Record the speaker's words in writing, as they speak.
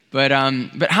But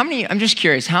how many, I'm just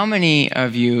curious, how many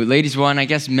of you, ladies, well, and I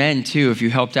guess men too, if you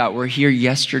helped out, were here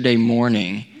yesterday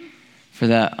morning for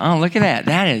that? Oh, look at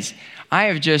that. I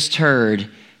have just heard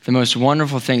the most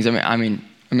wonderful things. I mean,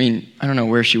 I don't know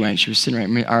where she went. She was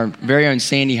sitting right. Our very own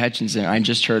Sandy Hutchinson, I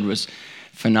just heard, was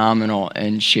phenomenal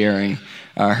in sharing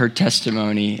her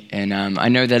testimony. And I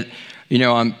know that,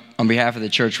 on behalf of the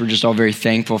church, we're just all very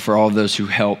thankful for all of those who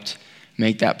helped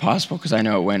make that possible, because I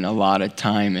know it went a lot of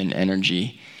time and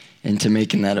energy into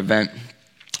making that event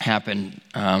happen.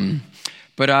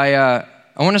 But I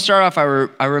want to start off,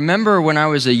 I remember when I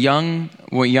was a young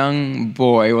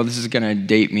boy, well, this is going to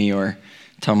date me or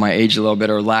tell my age a little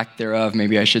bit, or lack thereof,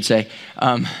 maybe I should say.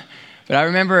 But I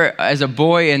remember as a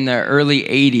boy in the early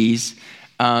 80s,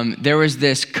 there was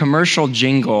this commercial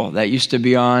jingle that used to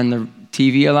be on the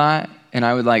TV a lot, and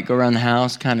I would go around the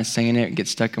house kind of singing it and get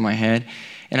stuck in my head.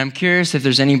 And I'm curious if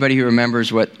there's anybody who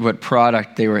remembers what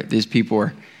product these people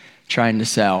were trying to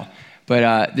sell.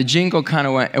 But the jingle kind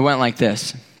of went like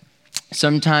this.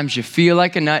 Sometimes you feel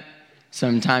like a nut,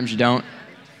 sometimes you don't.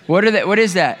 What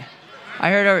is that?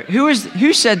 I heard,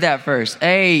 who said that first?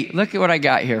 Hey, look at what I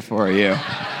got here for you.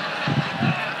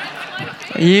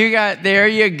 There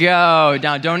you go.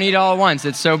 Now, don't eat all at once.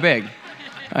 It's so big.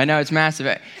 I know, it's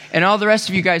massive. And all the rest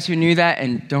of you guys who knew that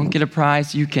and don't get a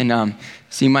prize, you can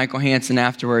see Michael Hansen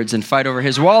afterwards and fight over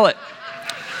his wallet.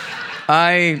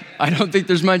 I don't think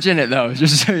there's much in it, though,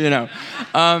 just so you know.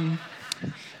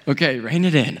 Okay, rein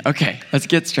it in. Okay, let's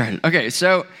get started. Okay,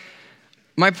 so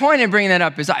my point in bringing that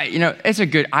up is, I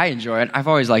enjoy it. I've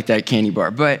always liked that candy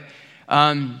bar, but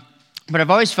I've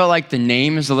always felt like the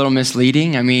name is a little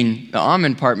misleading. I mean, the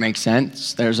almond part makes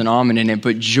sense. There's an almond in it,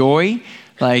 but joy,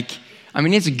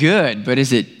 it's good, but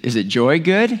is it joy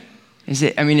good? Is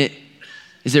it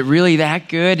really that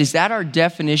good? Is that our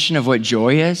definition of what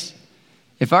joy is?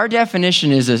 If our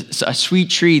definition is a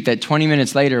sweet treat that 20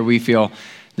 minutes later we feel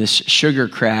this sugar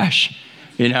crash,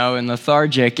 and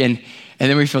lethargic, and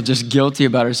then we feel just guilty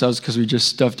about ourselves because we just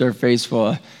stuffed our face full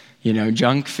of,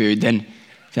 junk food, then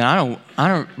I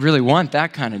don't really want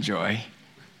that kind of joy.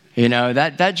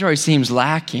 That joy seems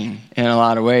lacking in a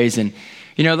lot of ways. And,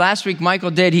 last week Michael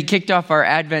he kicked off our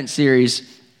Advent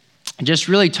series just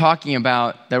really talking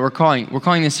about that we're calling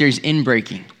this series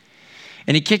Inbreaking.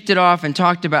 And he kicked it off and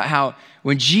talked about how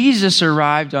when Jesus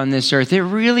arrived on this earth, it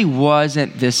really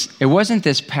wasn't this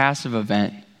passive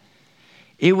event.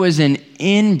 It was an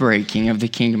inbreaking of the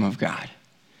kingdom of God.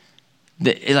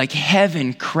 Like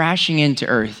heaven crashing into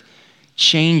earth,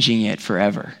 changing it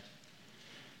forever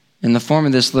in the form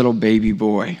of this little baby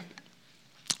boy.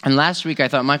 And last week, I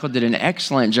thought Michael did an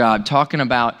excellent job talking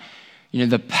about,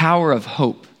 the power of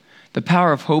hope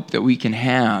that we can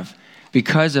have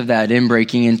because of that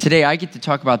inbreaking. And today I get to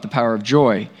talk about the power of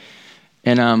joy.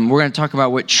 And we're going to talk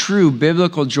about what true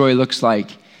biblical joy looks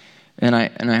like. And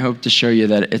I hope to show you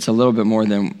that it's a little bit more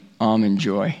than almond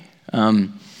joy. But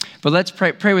let's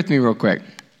pray. Pray with me real quick.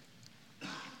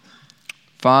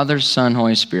 Father, Son,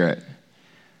 Holy Spirit,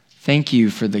 thank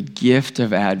you for the gift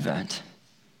of Advent.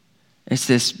 It's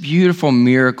this beautiful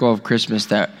miracle of Christmas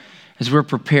that as we're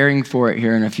preparing for it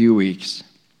here in a few weeks,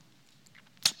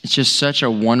 it's just such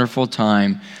a wonderful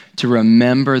time to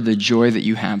remember the joy that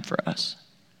you have for us.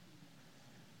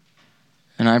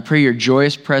 And I pray your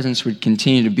joyous presence would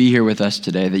continue to be here with us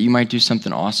today, that you might do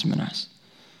something awesome in us,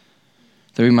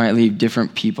 that we might leave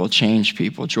different people, changed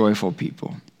people, joyful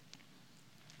people.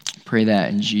 Pray that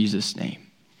in Jesus' name.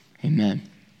 Amen.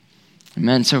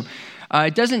 Amen. So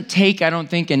it doesn't take, I don't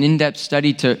think, an in-depth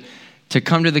study to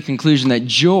come to the conclusion that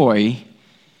joy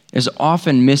is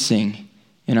often missing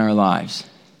in our lives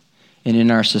and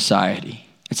in our society.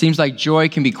 It seems like joy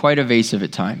can be quite evasive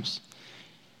at times.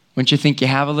 Once you think you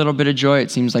have a little bit of joy,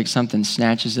 it seems like something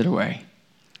snatches it away.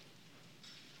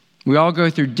 We all go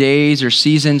through days or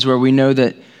seasons where we know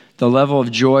that the level of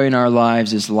joy in our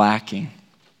lives is lacking.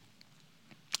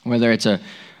 Whether it's a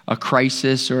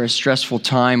crisis or a stressful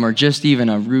time or just even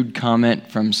a rude comment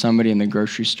from somebody in the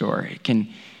grocery store, it can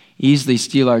easily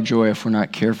steal our joy if we're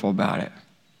not careful about it.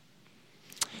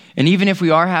 And even if we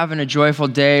are having a joyful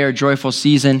day or joyful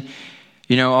season,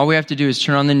 all we have to do is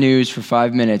turn on the news for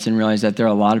 5 minutes and realize that there are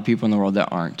a lot of people in the world that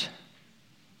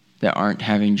aren't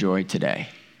having joy today.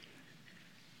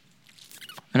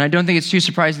 And I don't think it's too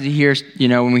surprising to hear,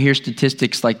 when we hear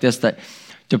statistics like this, that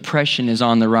depression is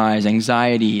on the rise,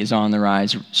 anxiety is on the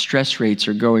rise, stress rates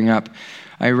are going up.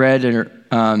 I read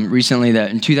recently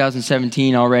that in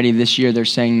 2017 already this year, they're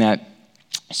saying that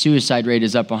suicide rate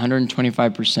is up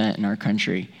 125% in our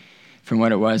country from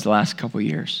what it was the last couple of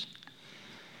years.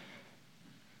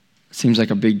 Seems like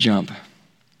a big jump.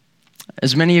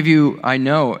 As many of you I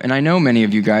know, and I know many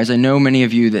of you guys, I know many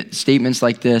of you that statements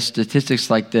like this, statistics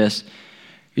like this,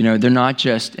 they're not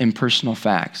just impersonal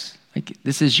facts. Like,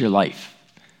 this is your life.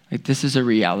 Like, this is a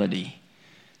reality.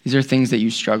 These are things that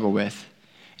you struggle with.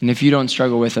 And if you don't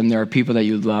struggle with them, there are people that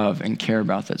you love and care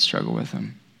about that struggle with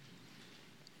them.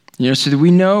 So that we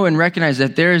know and recognize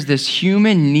that there is this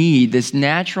human need, this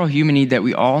natural human need that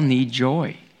we all need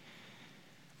joy.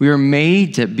 We are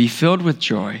made to be filled with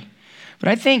joy. But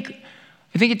I think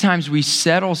at times we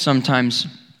settle sometimes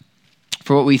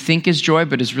for what we think is joy,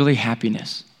 but is really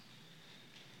happiness.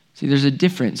 See, there's a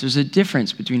difference. There's a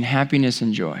difference between happiness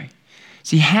and joy.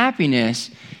 See,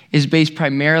 happiness is based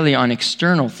primarily on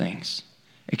external things,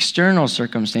 external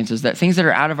circumstances, things that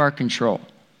are out of our control.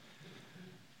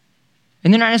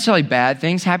 And they're not necessarily bad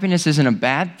things. Happiness isn't a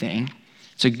bad thing.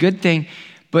 It's a good thing,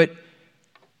 but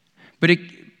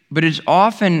it's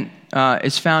often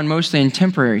is found mostly in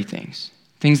temporary things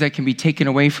that can be taken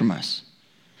away from us.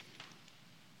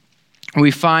 We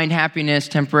find happiness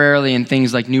temporarily in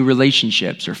things like new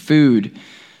relationships or food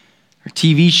or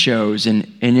TV shows, and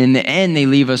in the end, they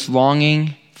leave us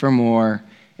longing for more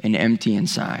and empty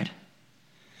inside.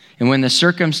 And when the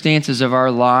circumstances of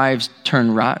our lives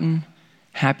turn rotten,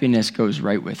 happiness goes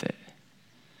right with it.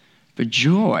 But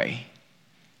joy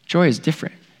is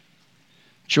different.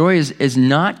 Joy is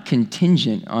not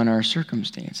contingent on our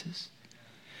circumstances.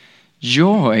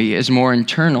 Joy is more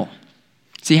internal.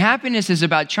 See, happiness is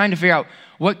about trying to figure out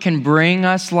what can bring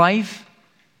us life.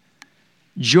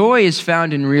 Joy is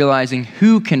found in realizing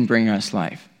who can bring us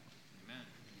life.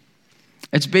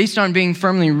 It's based on being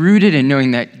firmly rooted in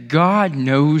knowing that God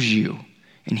knows you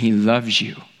and he loves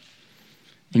you.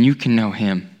 And you can know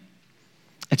him.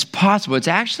 It's possible. It's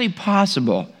actually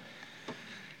possible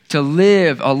to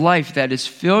live a life that is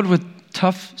filled with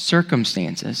tough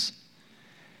circumstances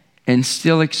and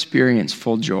still experience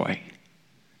full joy.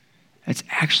 It's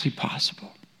actually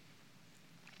possible.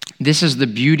 This is the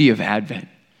beauty of Advent.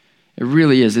 It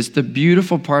really is. It's the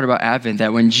beautiful part about Advent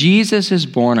that when Jesus is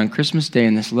born on Christmas Day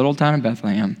in this little town of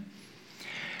Bethlehem,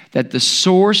 that the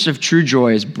source of true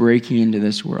joy is breaking into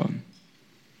this world.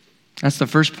 That's the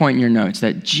first point in your notes,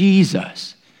 that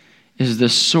Jesus is the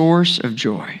source of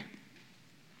joy.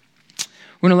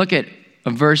 We're going to look at a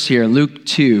verse here, Luke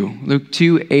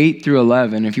 2, 8 through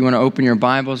 11. If you want to open your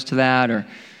Bibles to that or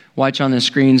watch on the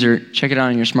screens or check it out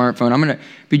on your smartphone. I'm going to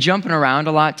be jumping around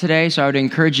a lot today, so I would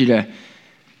encourage you to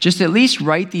just at least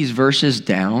write these verses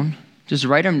down. Just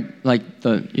write them like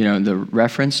the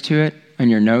reference to it on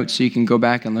your notes so you can go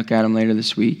back and look at them later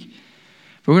this week.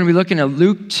 But we're going to be looking at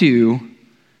Luke 2,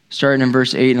 starting in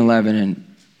verse 8 and 11,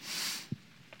 and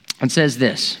it says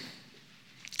this: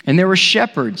 "And there were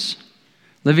shepherds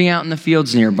living out in the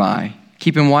fields nearby,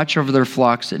 keeping watch over their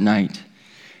flocks at night.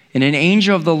 And an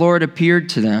angel of the Lord appeared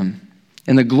to them,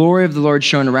 and the glory of the Lord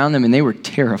shone around them, and they were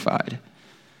terrified.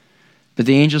 But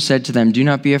the angel said to them, 'Do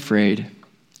not be afraid.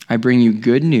 I bring you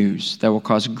good news that will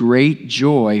cause great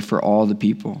joy for all the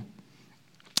people.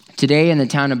 Today in the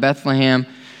town of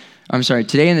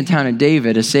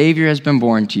David, a Savior has been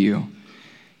born to you.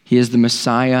 He is the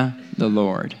Messiah, the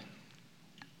Lord.'"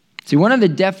 See, one of the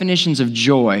definitions of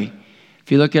joy,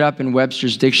 if you look it up in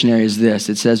Webster's dictionary, is this.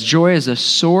 It says, joy is a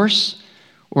source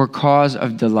or cause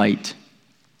of delight.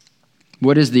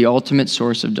 What is the ultimate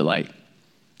source of delight?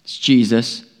 It's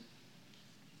Jesus.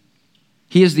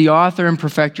 He is the author and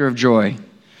perfecter of joy.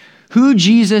 Who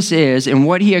Jesus is and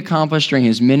what he accomplished during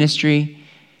his ministry,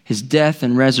 his death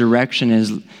and resurrection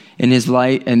in his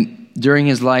life and during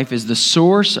his life is the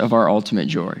source of our ultimate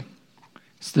joy.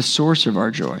 It's the source of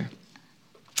our joy.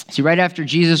 See, right after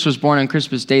Jesus was born on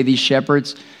Christmas Day, these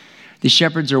shepherds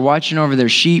are watching over their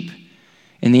sheep,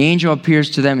 and the angel appears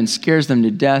to them and scares them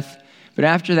to death. But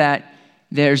after that,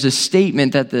 there's a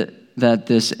statement that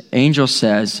this angel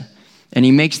says, and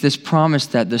he makes this promise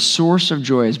that the source of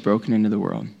joy is broken into the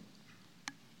world.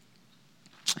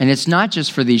 And it's not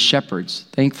just for these shepherds.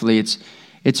 Thankfully,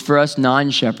 it's for us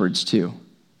non-shepherds too.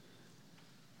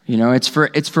 It's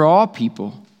for all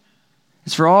people.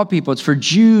 It's for all people. It's for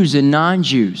Jews and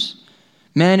non-Jews,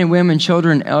 men and women,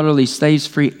 children, elderly, slaves,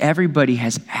 free. Everybody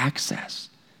has access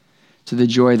to the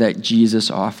joy that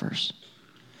Jesus offers.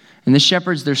 And the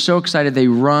shepherds, they're so excited, they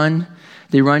run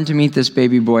to meet this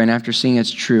baby boy, and after seeing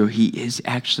it's true, he is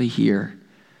actually here,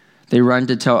 they run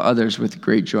to tell others with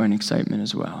great joy and excitement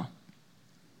as well.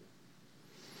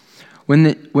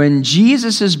 When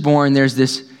Jesus is born, there's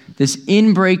this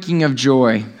inbreaking of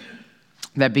joy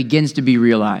that begins to be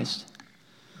realized.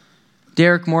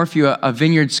 Derek Morphew, a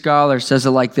Vineyard scholar, says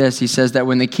it like this. He says that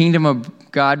when the kingdom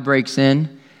of God breaks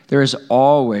in, there is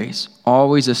always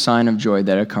a sign of joy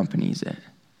that accompanies it.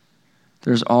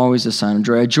 There's always a sign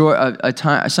of joy, a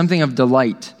time, something of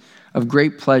delight, of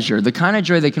great pleasure, the kind of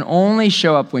joy that can only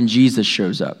show up when Jesus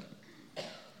shows up.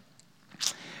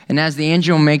 And as the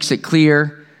angel makes it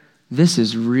clear, this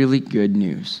is really good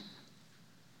news.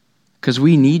 Because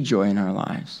we need joy in our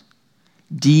lives.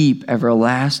 Deep,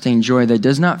 everlasting joy that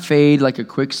does not fade like a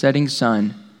quick setting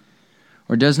sun,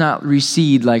 or does not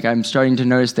recede like I'm starting to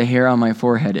notice the hair on my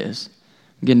forehead is.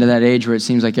 I'm getting to that age where it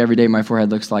seems like every day my forehead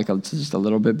looks like it's just a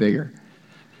little bit bigger.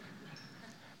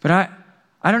 But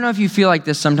I don't know if you feel like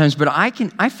this sometimes, but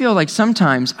I feel like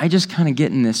sometimes I just kind of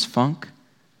get in this funk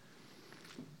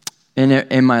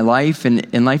in my life,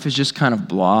 and life is just kind of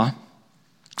blah.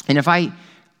 And if I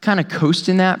kind of coast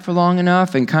in that for long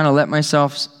enough and kind of let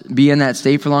myself be in that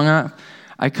state for long enough,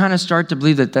 I kind of start to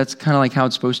believe that that's kind of like how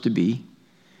it's supposed to be.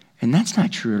 And that's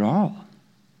not true at all.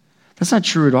 That's not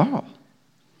true at all.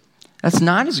 That's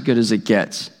not as good as it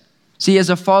gets. See,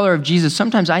 as a follower of Jesus,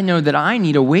 sometimes I know that I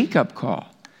need a wake-up call.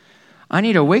 I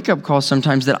need a wake-up call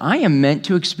sometimes that I am meant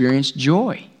to experience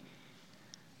joy.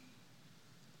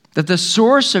 That the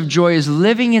source of joy is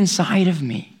living inside of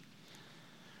me.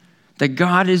 That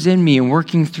God is in me and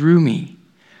working through me.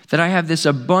 That I have this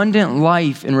abundant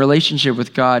life in relationship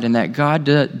with God, and that God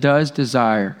does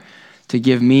desire to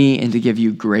give me and to give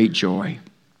you great joy.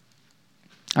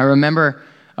 I remember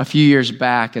a few years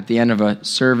back at the end of a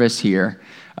service here,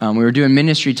 we were doing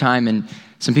ministry time, and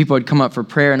some people had come up for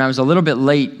prayer, and I was a little bit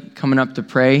late coming up to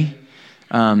pray,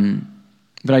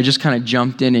 but I just kind of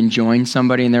jumped in and joined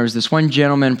somebody, and there was this one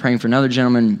gentleman praying for another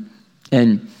gentleman,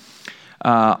 and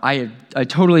I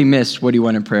totally missed what he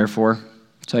wanted prayer for,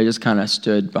 so I just kind of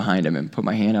stood behind him and put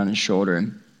my hand on his shoulder,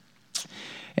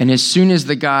 and as soon as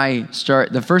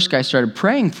the first guy started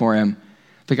praying for him,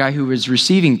 the guy who was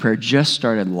receiving prayer just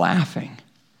started laughing.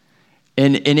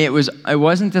 And it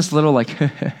wasn't this little like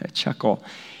chuckle.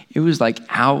 It was like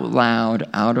out loud,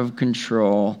 out of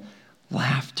control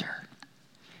laughter.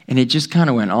 And it just kind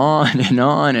of went on and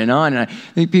on and on. And I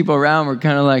think people around were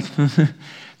kind of like,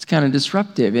 it's kind of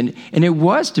disruptive. And it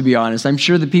was, to be honest. I'm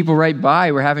sure the people right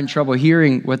by were having trouble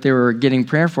hearing what they were getting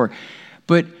prayer for.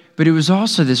 But it was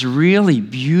also this really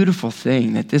beautiful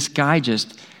thing that this guy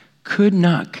just could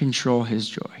not control his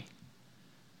joy.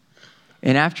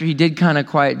 And after he did kind of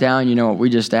quiet down, we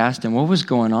just asked him, what was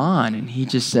going on? And he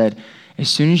just said, as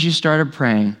soon as you started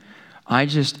praying,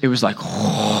 it was like,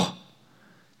 oh,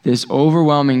 this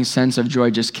overwhelming sense of joy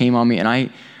just came on me.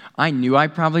 And I knew I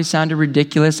probably sounded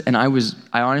ridiculous, and I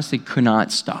honestly could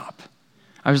not stop.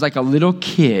 I was like a little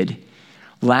kid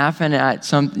laughing at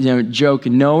some joke,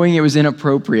 knowing it was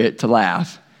inappropriate to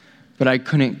laugh, but I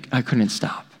couldn't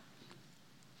stop.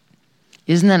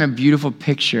 Isn't that a beautiful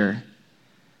picture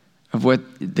of what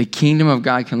the kingdom of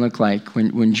God can look like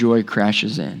when joy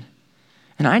crashes in?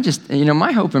 And I just,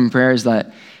 my hope and prayer is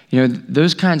that,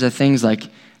 those kinds of things like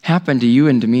happen to you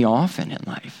and to me often in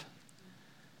life.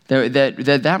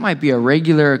 That might be a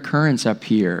regular occurrence up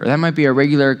here, or that might be a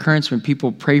regular occurrence when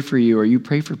people pray for you or you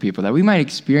pray for people, that we might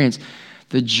experience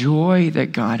the joy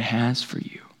that God has for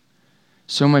you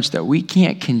so much that we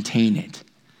can't contain it.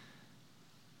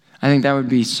 I think that would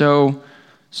be so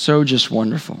just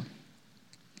wonderful.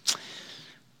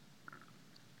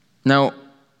 Now,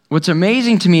 what's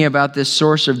amazing to me about this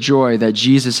source of joy that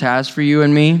Jesus has for you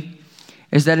and me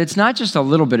is that it's not just a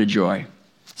little bit of joy.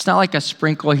 It's not like a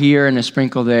sprinkle here and a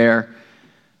sprinkle there,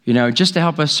 just to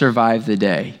help us survive the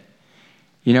day.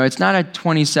 It's not a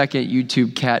 20-second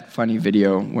YouTube cat funny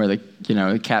video where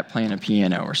the cat playing a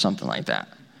piano or something like that,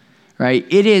 right?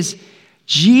 It is,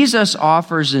 Jesus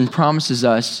offers and promises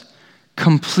us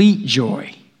complete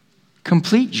joy.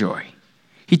 Complete joy.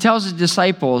 He tells his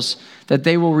disciples that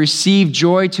they will receive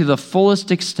joy to the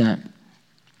fullest extent.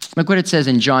 Look what it says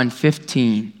in John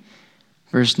 15,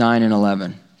 verse 9 and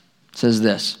 11. It says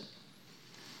this,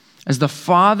 as the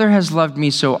Father has loved me,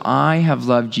 so I have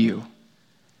loved you.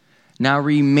 Now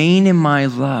remain in my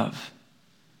love.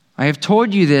 I have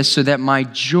told you this so that my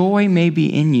joy may be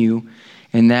in you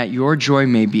and that your joy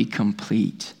may be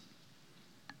complete.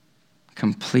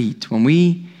 Complete. When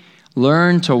we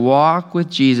learn to walk with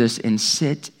Jesus and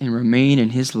sit and remain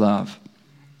in his love,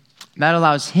 that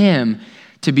allows him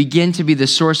to begin to be the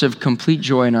source of complete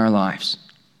joy in our lives.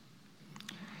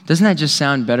 Doesn't that just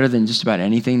sound better than just about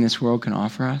anything this world can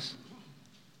offer us?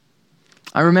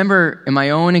 I remember in my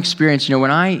own experience,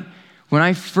 when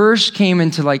I first came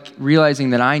into realizing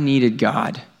that I needed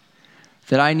God,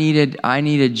 that I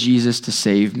needed Jesus to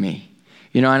save me.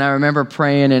 And I remember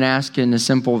praying and asking a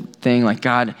simple thing like,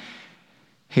 God,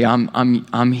 hey,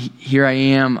 I'm here I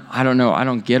am. I don't know. I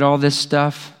don't get all this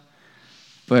stuff,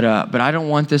 but I don't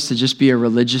want this to just be a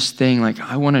religious thing. Like,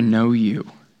 I want to know you.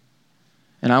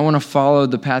 And I want to follow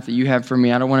the path that you have for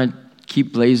me. I don't want to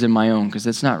keep blazing my own because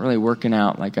it's not really working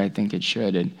out like I think it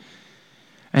should.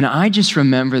 And I just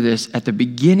remember this at the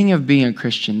beginning of being a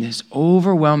Christian, this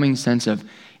overwhelming sense of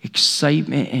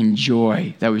excitement and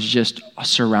joy that was just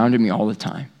surrounding me all the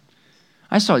time.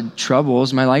 I saw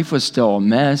troubles. My life was still a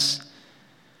mess.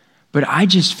 But I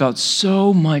just felt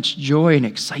so much joy and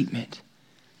excitement.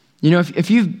 You know, if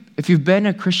you've been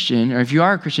a Christian, or if you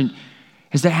are a Christian,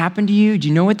 has that happened to you? Do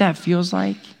you know what that feels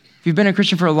like? If you've been a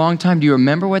Christian for a long time, do you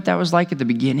remember what that was like at the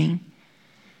beginning?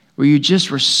 Where you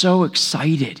just were so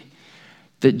excited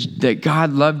that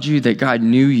God loved you, that God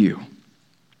knew you.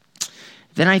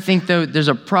 Then I think, though, there's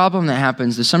a problem that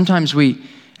happens. That sometimes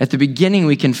at the beginning,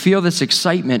 we can feel this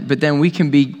excitement, but then we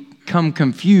can become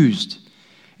confused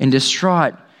and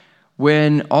distraught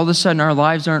when all of a sudden our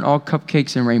lives aren't all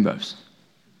cupcakes and rainbows.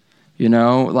 You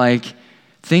know, like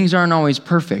things aren't always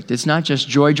perfect. It's not just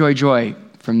joy, joy, joy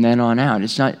from then on out.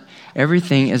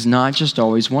 Everything is not just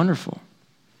always wonderful.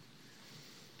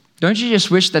 Don't you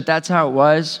just wish that that's how it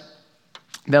was?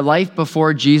 That life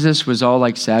before Jesus was all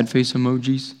like sad face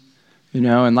emojis, you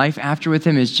know, and life after with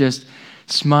him is just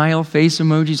smile face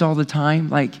emojis all the time.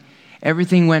 Like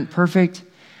everything went perfect.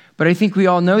 But I think we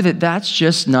all know that that's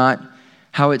just not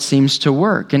how it seems to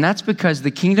work. And that's because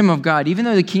the kingdom of God, even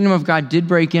though the kingdom of God did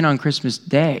break in on Christmas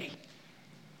Day,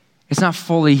 it's not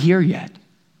fully here yet.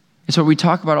 It's what we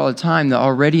talk about all the time, the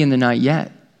already and the not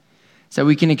yet. So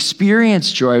we can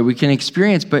experience joy, we can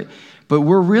experience, but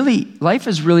life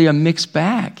is really a mixed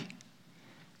bag.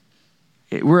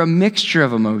 We're a mixture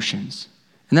of emotions.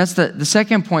 And that's the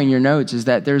second point in your notes, is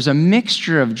that there's a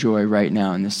mixture of joy right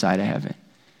now in this side of heaven.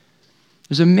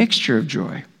 There's a mixture of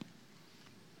joy.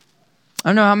 I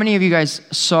don't know how many of you guys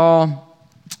saw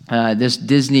this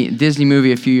Disney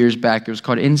movie a few years back. It was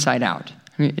called Inside Out.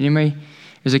 Anybody?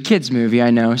 It was a kid's movie, I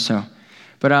know.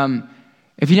 But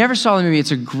if you never saw the movie,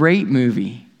 it's a great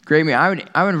movie. Great movie.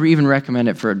 I would even recommend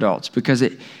it for adults because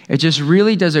it just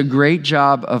really does a great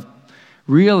job of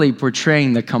really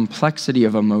portraying the complexity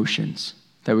of emotions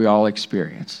that we all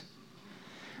experience.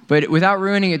 But without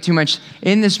ruining it too much,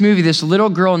 in this movie, this little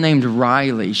girl named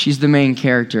Riley, she's the main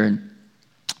character.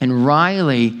 And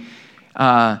Riley,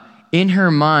 in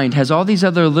her mind, has all these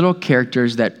other little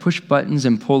characters that push buttons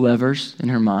and pull levers in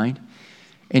her mind.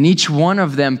 And each one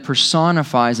of them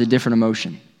personifies a different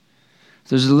emotion.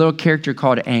 So there's a little character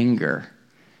called anger,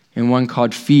 and one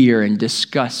called fear and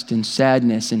disgust and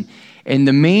sadness. And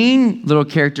the main little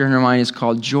character in her mind is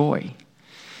called joy.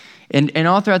 And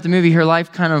all throughout the movie, her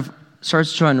life kind of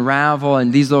starts to unravel,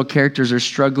 and these little characters are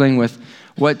struggling with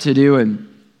what to do.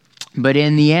 But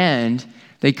in the end,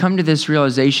 they come to this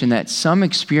realization that some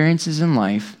experiences in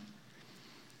life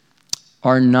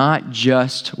are not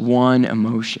just one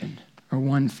emotion or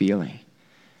one feeling,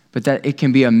 but that it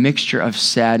can be a mixture of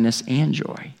sadness and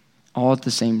joy all at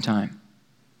the same time.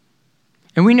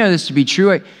 And we know this to be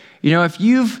true. You know, if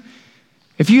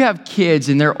you have kids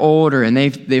and they're older and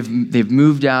they've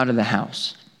moved out of the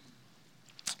house,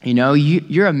 you know,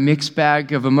 you're a mixed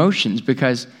bag of emotions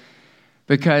because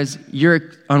you're,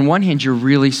 on one hand, you're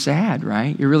really sad,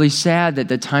 right? You're really sad that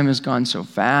the time has gone so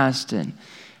fast and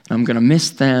I'm going to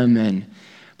miss them.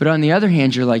 But on the other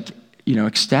hand, you're like, you know,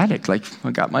 ecstatic, like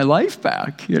I got my life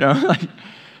back, you know,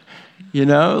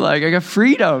 like I got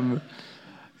freedom,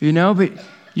 you know, but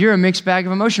you're a mixed bag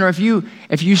of emotion. Or if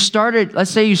you started,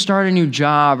 let's say you start a new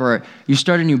job or you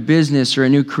start a new business or a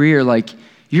new career, like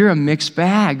you're a mixed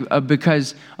bag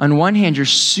because on one hand, you're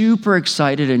super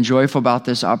excited and joyful about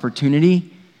this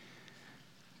opportunity.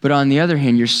 But on the other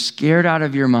hand, you're scared out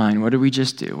of your mind. What did we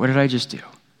just do? What did I just do?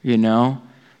 You know,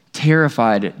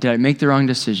 terrified. Did I make the wrong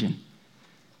decision?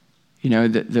 You know,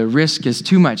 the risk is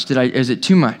too much. Is it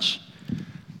too much?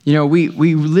 You know, we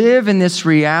live in this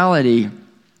reality,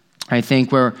 I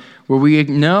think, where we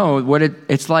know what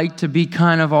it's like to be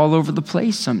kind of all over the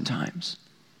place sometimes.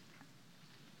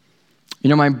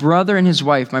 You know, my brother and his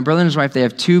wife, they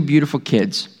have two beautiful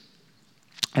kids.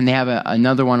 And they have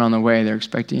another one on the way. They're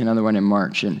expecting another one in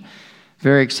March. And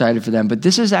very excited for them. But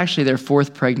this is actually their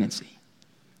fourth pregnancy.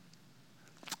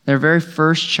 Their very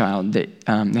first child, they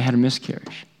had a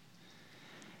miscarriage.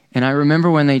 And I remember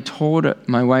when they told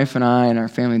my wife and I and our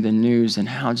family the news and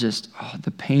how just,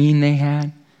 the pain they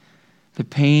had. The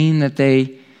pain that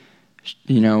they,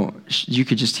 you know, you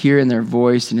could just hear in their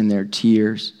voice and in their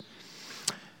tears.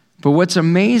 But what's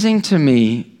amazing to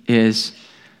me is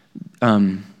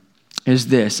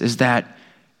that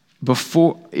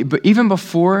even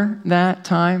before that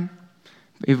time,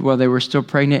 while they were still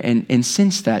pregnant, and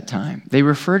since that time, they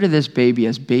refer to this baby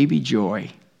as Baby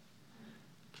Joy.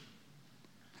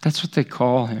 That's what they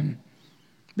call him,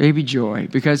 Baby Joy,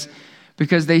 because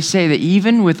because they say that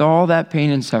even with all that pain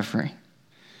and suffering,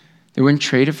 they wouldn't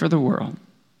trade it for the world.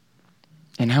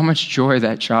 And how much joy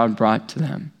that child brought to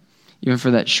them, even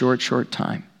for that short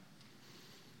time.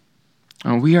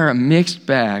 We are a mixed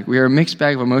bag. We are a mixed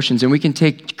bag of emotions, and we can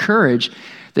take courage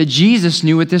that Jesus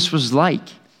knew what this was like.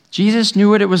 Jesus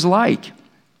knew what it was like.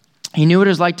 He knew what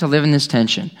it was like to live in this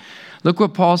tension. Look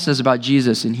what Paul says about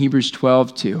Jesus in Hebrews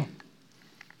 12:2.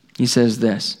 He says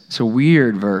this. It's a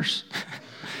weird verse.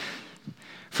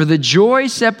 For the joy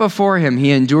set before him,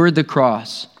 he endured the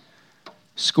cross,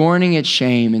 scorning its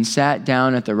shame, and sat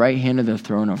down at the right hand of the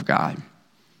throne of God.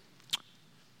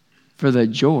 For the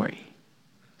joy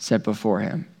set before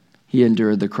him, he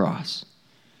endured the cross.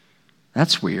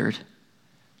 That's weird.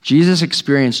 Jesus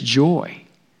experienced joy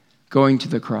going to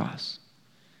the cross,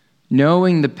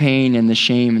 knowing the pain and the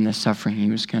shame and the suffering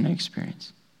he was going to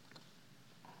experience.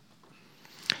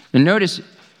 And notice,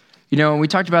 I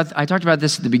talked about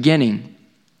this at the beginning.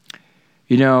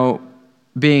 Joy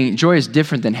is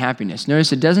different than happiness.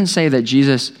 Notice it doesn't say that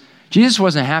Jesus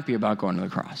wasn't happy about going to the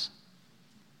cross.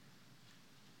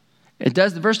 The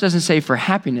verse doesn't say for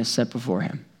happiness set before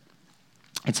him.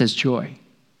 It says joy.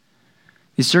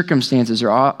 These circumstances are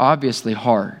obviously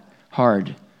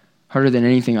harder than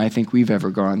anything I think we've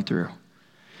ever gone through.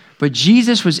 But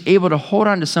Jesus was able to hold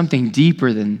on to something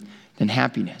deeper than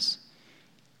happiness.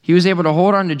 He was able to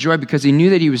hold on to joy because he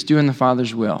knew that he was doing the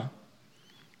Father's will.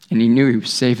 And he knew he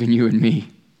was saving you and me.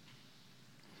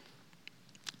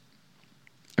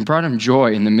 It brought him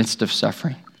joy in the midst of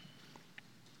suffering.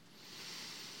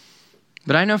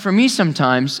 But I know for me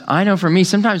sometimes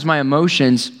my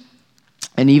emotions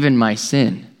and even my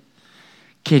sin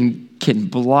can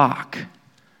block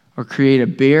or create a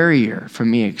barrier for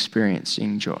me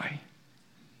experiencing joy.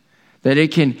 That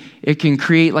it can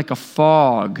create like a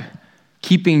fog,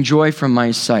 keeping joy from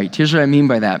my sight. Here's what I mean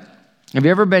by that. Have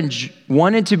you ever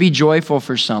wanted to be joyful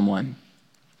for someone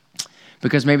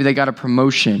because maybe they got a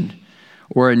promotion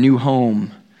or a new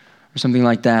home or something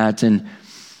like that, and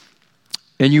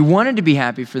you wanted to be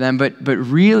happy for them, but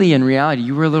really in reality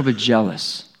you were a little bit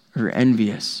jealous or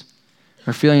envious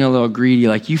or feeling a little greedy,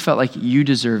 like you felt like you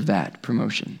deserved that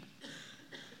promotion,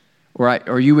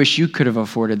 or you wish you could have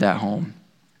afforded that home.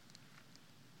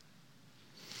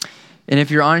 And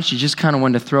if you're honest, you just kind of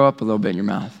wanted to throw up a little bit in your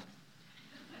mouth.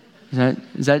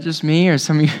 Is that just me, or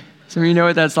some of you know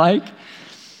what that's like?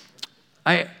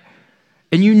 And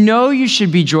you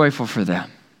should be joyful for them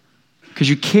because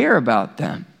you care about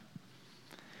them.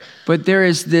 But there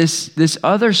is this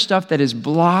other stuff that is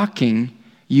blocking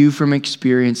you from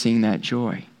experiencing that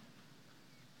joy.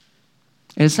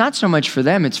 And it's not so much for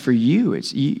them, it's for you.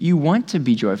 You want to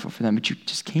be joyful for them, but you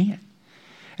just can't.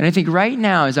 And I think right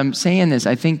now, as I'm saying this,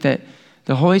 I think that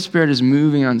the Holy Spirit is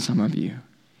moving on some of you.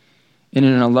 And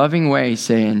in a loving way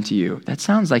saying to you, that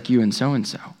sounds like you and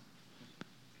so-and-so.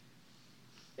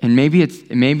 And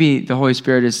maybe the Holy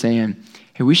Spirit is saying,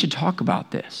 hey, we should talk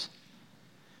about this.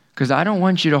 Because I don't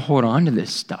want you to hold on to this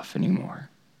stuff anymore.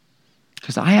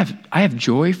 Because I have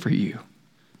joy for you.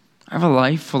 I have a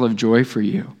life full of joy for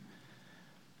you.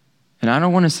 And I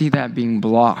don't want to see that being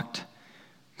blocked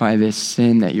by this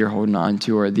sin that you're holding on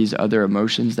to or these other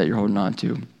emotions that you're holding on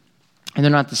to. And they're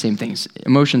not the same things.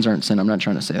 Emotions aren't sin. I'm not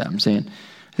trying to say that. I'm saying,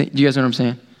 do you guys know what I'm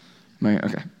saying?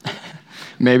 Okay.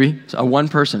 Maybe. So one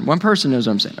person knows what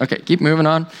I'm saying. Okay, keep moving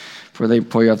on before they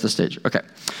pull you off the stage. Okay.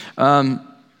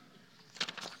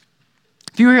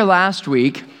 If you were here last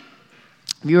week,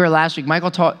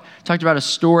 Michael talked about a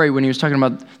story when he was talking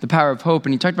about the power of hope,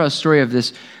 and he talked about a story of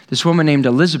this woman named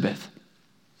Elizabeth.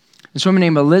 This woman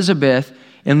named Elizabeth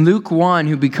in Luke 1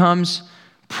 who becomes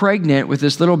pregnant with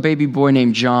this little baby boy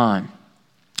named John.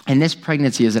 And this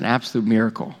pregnancy is an absolute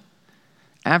miracle.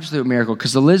 Absolute miracle,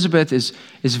 because Elizabeth is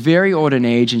very old in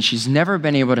age and she's never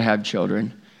been able to have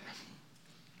children.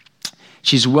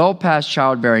 She's well past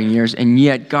childbearing years, and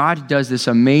yet God does this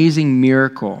amazing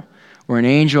miracle where an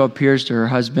angel appears to her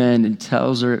husband and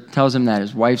tells him that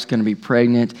his wife's going to be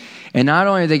pregnant. And not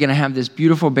only are they going to have this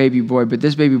beautiful baby boy, but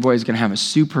this baby boy is going to have a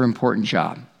super important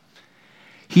job.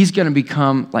 He's going to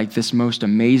become like this most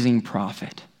amazing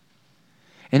prophet.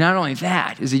 And not only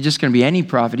that, is he just going to be any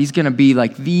prophet? He's going to be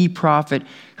like the prophet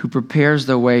who prepares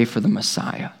the way for the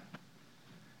Messiah,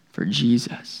 for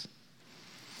Jesus.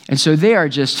 And so they are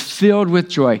just filled with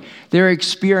joy. They're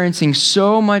experiencing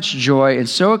so much joy and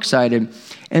so excited.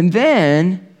 And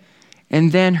then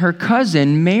her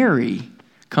cousin Mary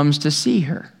comes to see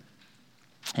her.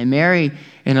 And Mary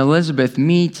and Elizabeth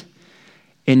meet,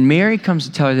 and Mary comes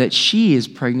to tell her that she is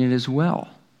pregnant as well.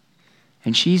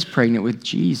 And she's pregnant with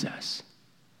Jesus.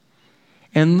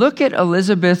 And look at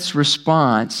Elizabeth's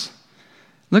response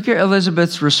Look at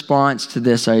Elizabeth's response to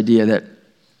this idea that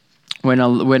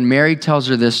when Mary tells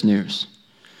her this news,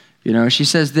 she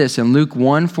says this in Luke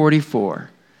 1:44.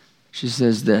 She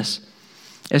says this,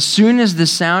 "As soon as the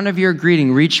sound of your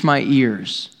greeting reached my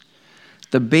ears,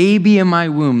 the baby in my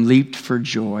womb leaped for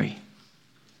joy."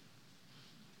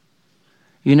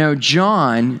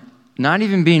 John, not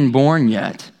even being born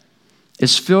yet,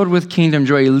 is filled with kingdom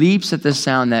joy. He leaps at the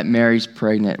sound that Mary's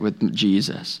pregnant with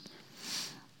Jesus.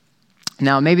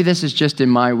 Now, maybe this is just in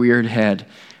my weird head,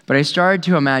 but I started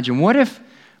to imagine, what if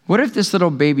this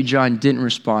little baby John didn't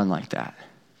respond like that?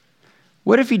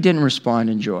 What if he didn't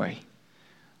respond in joy?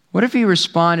 What if he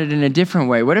responded in a different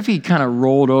way? What if he kind of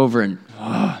rolled over in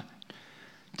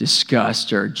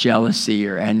disgust or jealousy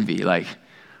or envy? Like,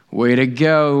 way to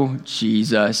go,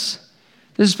 Jesus.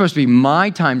 This is supposed to be my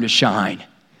time to shine.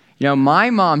 My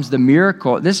mom's the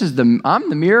miracle. I'm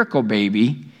the miracle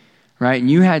baby, right? And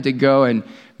you had to go and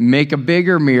make a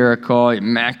bigger miracle,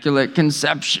 immaculate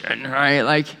conception, right?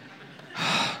 Like,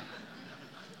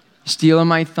 stealing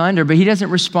my thunder. But he doesn't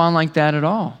respond like that at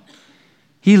all.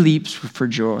 He leaps for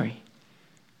joy.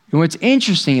 And what's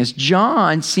interesting is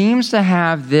John seems to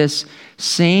have this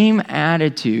same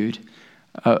attitude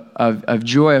of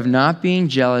joy, of not being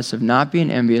jealous, of not being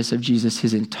envious of Jesus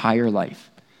his entire life.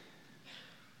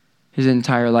 His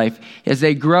entire life. As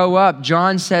they grow up,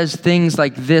 John says things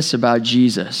like this about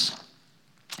Jesus.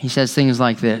 He says things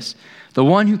like this: "The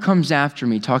one who comes after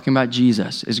me," talking about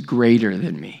Jesus, "is greater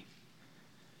than me.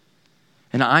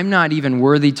 And I'm not even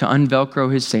worthy to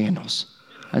unvelcro his sandals."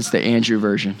 That's the Andrew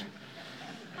version.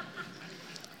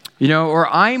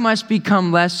 Or "I must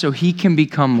become less so he can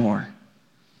become more."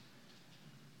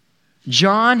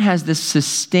 John has this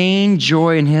sustained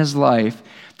joy in his life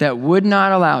that would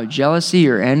not allow jealousy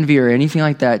or envy or anything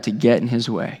like that to get in his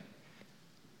way.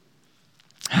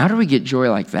 How do we get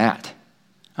joy like that?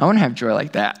 I want to have joy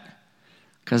like that,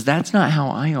 because that's not how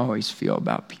I always feel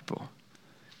about people,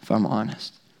 if I'm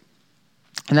honest.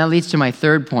 And that leads to my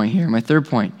third point here. My third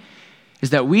point is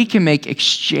that we can make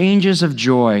exchanges of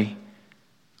joy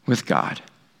with God.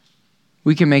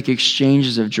 We can make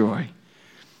exchanges of joy.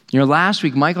 Last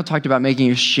week, Michael talked about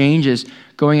making exchanges,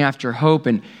 going after hope,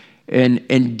 and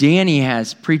Danny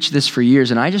has preached this for years,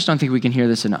 and I just don't think we can hear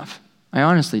this enough. I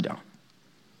honestly don't.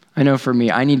 I know for me,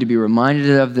 I need to be reminded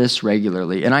of this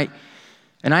regularly. And I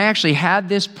actually had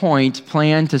this point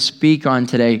planned to speak on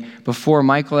today before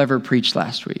Michael ever preached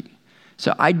last week.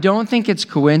 So I don't think it's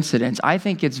coincidence. I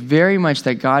think it's very much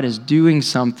that God is doing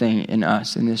something in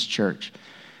us, in this church,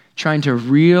 trying to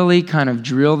really kind of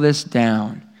drill this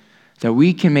down, that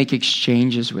we can make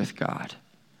exchanges with God.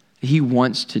 He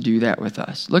wants to do that with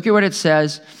us. Look at what it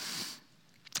says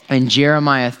in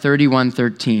Jeremiah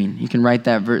 31:13. You can write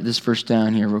this verse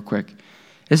down here real quick.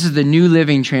 This is the New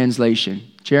Living Translation.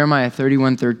 Jeremiah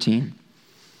 31:13.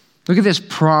 Look at this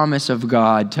promise of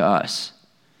God to us.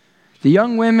 "The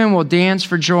young women will dance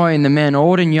for joy, and the men,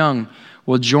 old and young,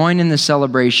 will join in the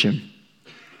celebration.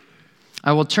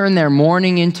 I will turn their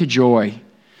mourning into joy.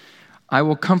 I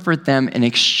will comfort them and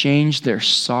exchange their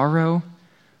sorrow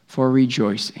for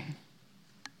rejoicing."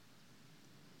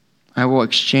 I will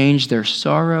exchange their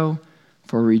sorrow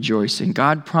for rejoicing.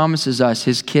 God promises us,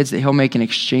 his kids, that he'll make an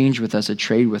exchange with us, a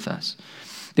trade with us.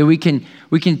 That we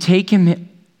can take him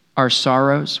our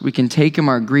sorrows, we can take him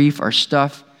our grief, our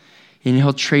stuff, and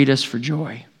he'll trade us for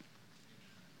joy.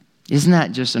 Isn't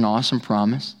that just an awesome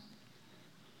promise?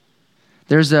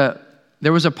 There was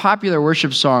a popular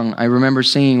worship song I remember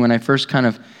singing when I first kind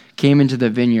of came into the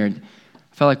Vineyard.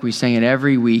 I felt like we sang it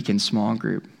every week in small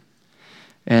group.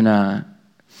 And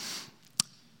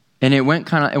it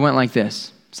went like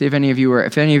this. See if any of you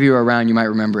were around, you might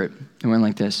remember it. It went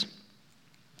like this.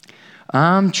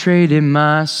 "I'm trading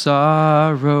my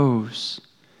sorrows,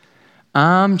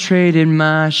 I'm trading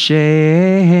my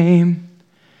shame,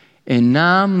 and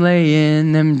I'm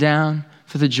laying them down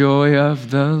for the joy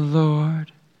of the Lord."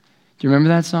 Do you remember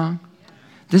that song?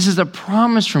 This is a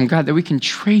promise from God that we can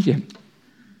trade him.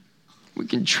 We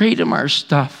can trade him our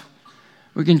stuff.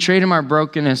 We can trade him our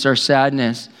brokenness, our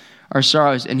sadness, our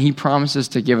sorrows, and he promises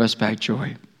to give us back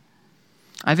joy.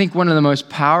 I think one of the most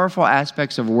powerful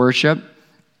aspects of worship,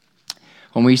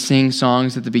 when we sing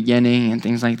songs at the beginning and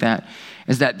things like that,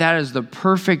 is that is the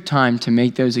perfect time to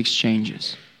make those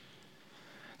exchanges.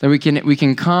 That we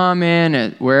can come in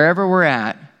at wherever we're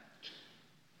at,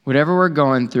 whatever we're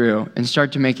going through, and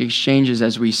start to make exchanges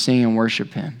as we sing and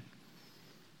worship him.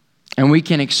 And we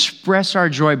can express our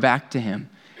joy back to him.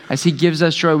 As he gives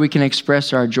us joy, we can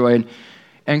express our joy.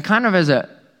 And kind of as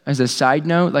a side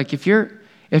note, like if you're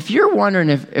wondering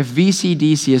if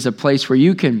VCDC is a place where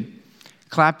you can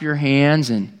clap your hands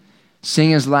and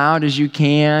Sing as loud as you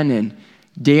can and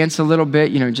dance a little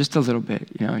bit, just a little bit,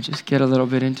 just get a little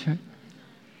bit into it.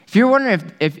 If you're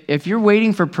wondering if you're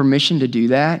waiting for permission to do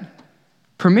that,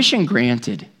 permission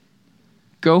granted.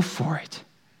 Go for it.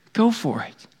 Go for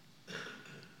it.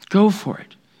 Go for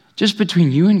it. Just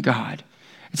between you and God.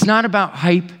 It's not about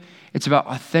hype. It's about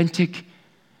authentic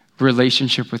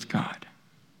relationship with God.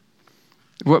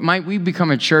 What might we become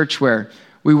a church where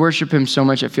we worship him so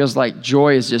much it feels like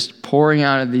joy is just pouring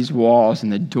out of these walls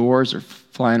and the doors are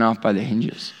flying off by the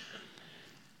hinges.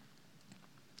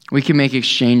 We can make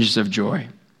exchanges of joy.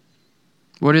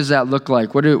 What does that look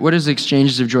like? What does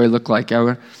exchanges of joy look like? I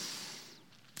will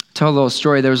tell a little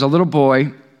story. There was a little boy,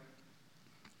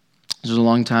 this was a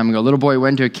long time ago, a little boy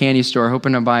went to a candy store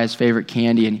hoping to buy his favorite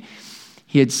candy, and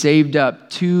he had saved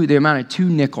up the amount of 2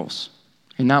 nickels.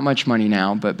 And not much money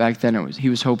now, but back then he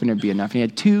was hoping it'd be enough. And he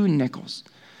had 2 nickels.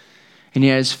 And he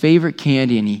had his favorite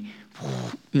candy, and he,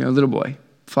 little boy,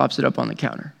 flops it up on the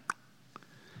counter.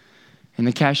 And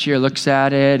the cashier looks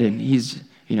at it, and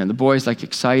the boy's like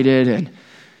excited,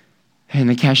 and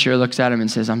the cashier looks at him and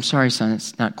says, "I'm sorry, son,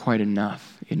 it's not quite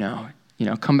enough,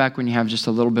 come back when you have just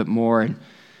a little bit more." And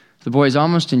the boy's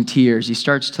almost in tears. He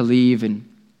starts to leave, and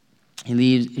he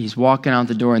leaves. He's walking out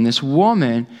the door, and this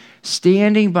woman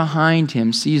standing behind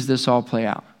him sees this all play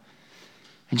out.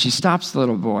 And she stops the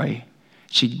little boy.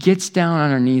 She gets down on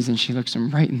her knees, and she looks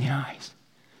him right in the eyes.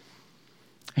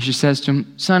 And she says to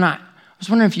him, "Son, I was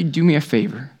wondering if you'd do me a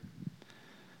favor.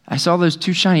 I saw those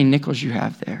 2 shiny nickels you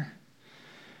have there.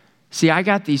 See, I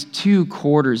got these 2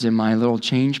 quarters in my little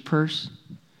change purse,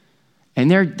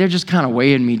 and they're just kind of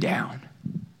weighing me down.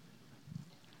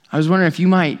 I was wondering if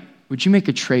would you make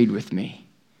a trade with me?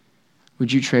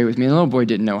 Would you trade with me?" And the little boy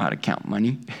didn't know how to count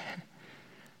money.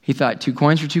 He thought 2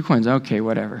 coins for 2 coins. Okay,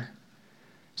 whatever.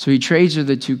 So he trades her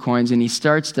the 2 coins, and he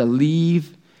starts to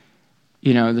leave,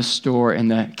 the store,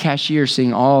 and the cashier,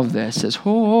 seeing all of this, says,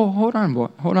 hold on, boy.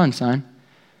 Hold on, son.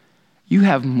 You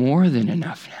have more than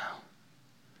enough now.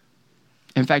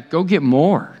 In fact, go get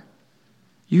more.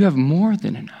 You have more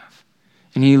than enough.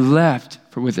 And he left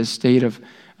with a state of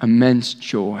immense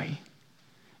joy.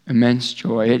 Immense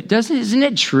joy. Isn't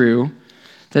it true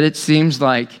that it seems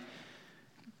like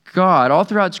God, all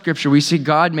throughout Scripture, we see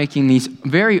God making these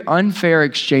very unfair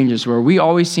exchanges where we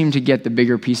always seem to get the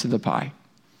bigger piece of the pie.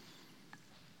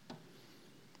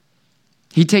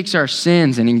 He takes our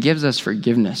sins and he gives us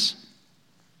forgiveness.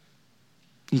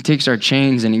 He takes our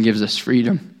chains and he gives us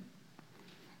freedom.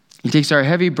 He takes our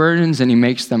heavy burdens and he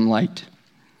makes them light.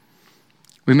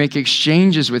 We make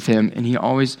exchanges with him, and he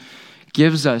always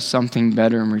gives us something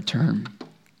better in return.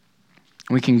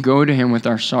 We can go to him with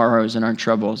our sorrows and our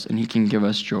troubles, and he can give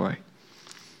us joy.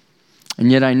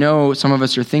 And yet I know some of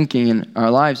us are thinking in our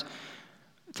lives,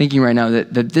 thinking right now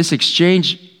that this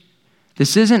exchange,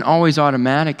 this isn't always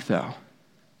automatic, though.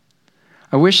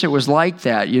 I wish it was like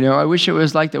that, I wish it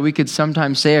was like that we could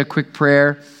sometimes say a quick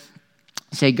prayer,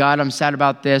 say, "God, I'm sad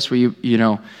about this. Will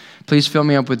you, please fill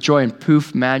me up with joy," and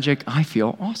poof, magic, I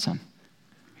feel awesome.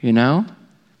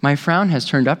 My frown has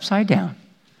turned upside down.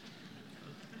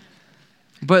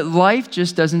 But life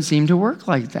just doesn't seem to work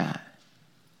like that.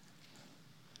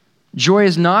 Joy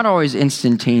is not always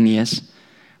instantaneous,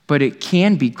 but it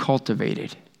can be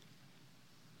cultivated.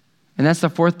 And that's the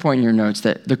 4th point in your notes,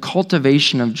 that the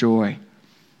cultivation of joy.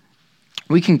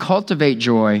 We can cultivate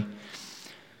joy,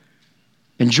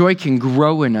 and joy can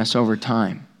grow in us over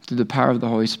time through the power of the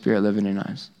Holy Spirit living in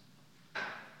us.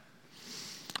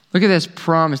 Look at this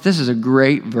promise. This is a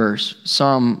great verse.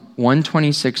 Psalm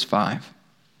 126:5.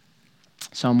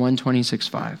 Psalm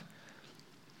 126:5.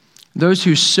 "Those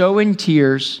who sow in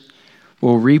tears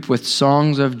will reap with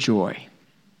songs of joy."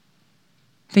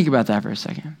 Think about that for a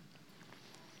second.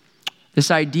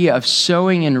 This idea of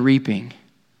sowing and reaping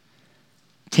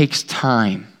takes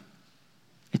time.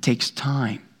 It takes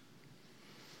time.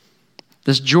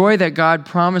 This joy that God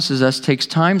promises us takes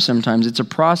time sometimes. It's a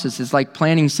process. It's like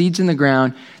planting seeds in the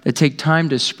ground that take time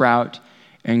to sprout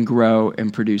and grow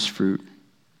and produce fruit.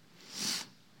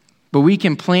 But we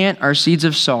can plant our seeds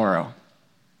of sorrow,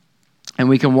 and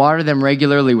we can water them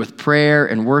regularly with prayer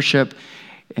and worship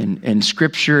and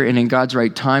scripture, and in God's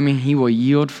right timing, he will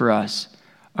yield for us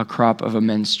a crop of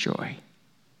immense joy.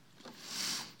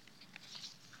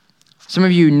 Some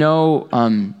of you know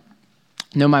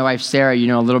my wife, Sarah. You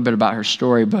know a little bit about her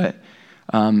story, but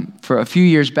for a few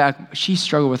years back, she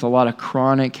struggled with a lot of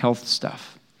chronic health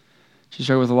stuff. She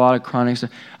struggled with a lot of chronic stuff,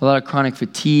 a lot of chronic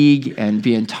fatigue and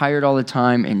being tired all the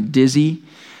time and dizzy.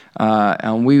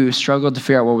 And we struggled to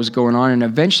figure out what was going on. And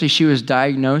eventually she was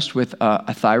diagnosed with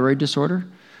a thyroid disorder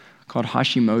called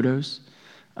Hashimoto's.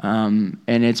 And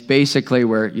it's basically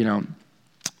where,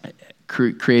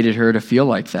 created her to feel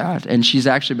like that. And she's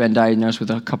actually been diagnosed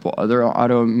with a couple other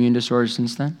autoimmune disorders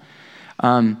since then.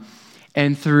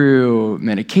 And through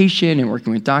medication and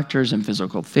working with doctors and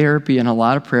physical therapy and a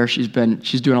lot of prayer, she's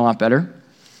doing a lot better.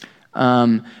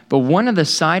 But one of the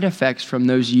side effects from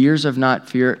those years of not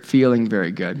feeling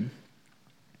very good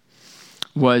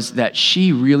was that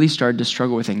she really started to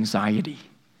struggle with anxiety.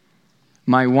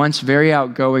 My once very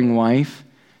outgoing wife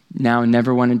now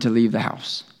never wanted to leave the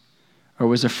house or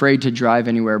was afraid to drive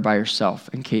anywhere by herself.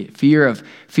 And fear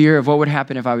of what would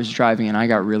happen if I was driving and I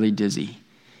got really dizzy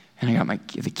and I got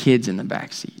the kids in the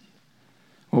back seat.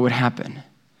 What would happen?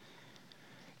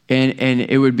 And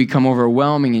it would become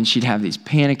overwhelming, and she'd have these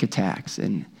panic attacks.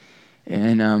 And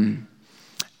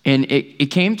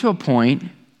it came to a point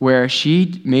where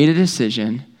she made a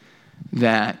decision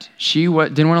that she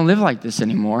didn't want to live like this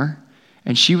anymore,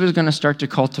 and she was going to start to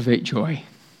cultivate joy.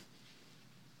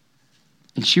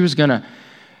 And she was going to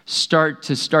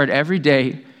start every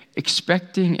day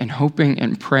expecting and hoping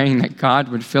and praying that God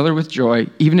would fill her with joy,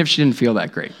 even if she didn't feel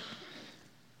that great.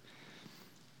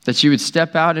 That she would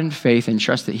step out in faith and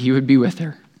trust that he would be with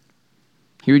her.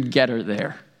 He would get her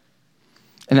there.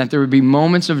 And that there would be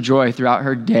moments of joy throughout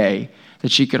her day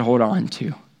that she could hold on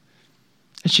to.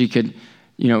 That she could,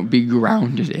 be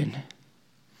grounded in.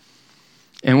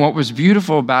 And what was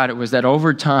beautiful about it was that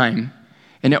over time,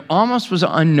 and it almost was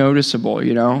unnoticeable,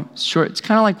 Sure, it's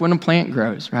kind of like when a plant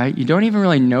grows, right? You don't even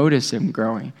really notice him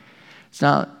growing.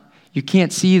 You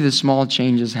can't see the small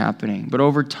changes happening. But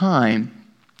over time,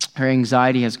 her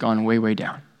anxiety has gone way, way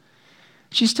down.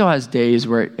 She still has days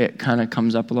where it kind of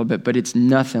comes up a little bit, but it's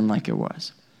nothing like it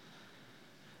was.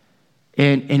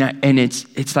 And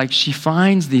it's like she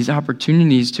finds these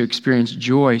opportunities to experience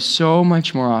joy so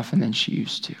much more often than she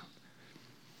used to.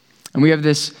 And we have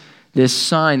this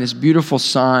sign, this beautiful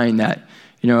sign that,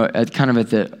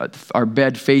 our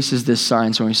bed faces this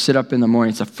sign. So when we sit up in the morning,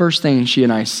 it's the first thing she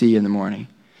and I see in the morning.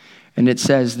 And it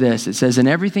says this, in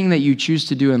everything that you choose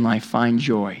to do in life, find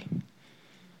joy.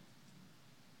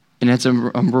 And it's a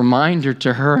reminder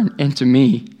to her and to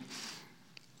me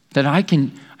that I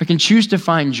can choose to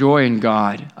find joy in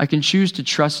God. I can choose to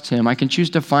trust him. I can choose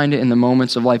to find it in the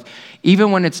moments of life.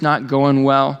 Even when it's not going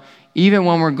well, even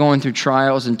when we're going through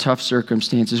trials and tough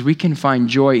circumstances, we can find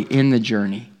joy in the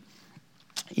journey,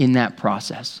 in that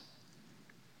process.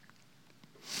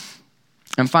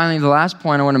 And finally, the last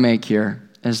point I want to make here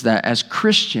is that as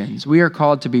Christians, we are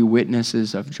called to be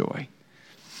witnesses of joy.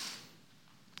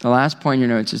 The last point in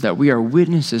your notes is that we are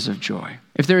witnesses of joy.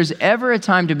 If there is ever a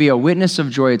time to be a witness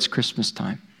of joy, it's Christmas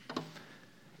time.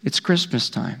 It's Christmas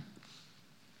time.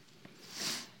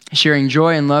 Sharing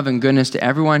joy and love and goodness to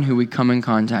everyone who we come in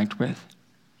contact with.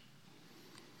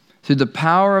 Through the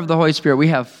power of the Holy Spirit, we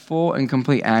have full and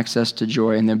complete access to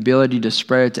joy and the ability to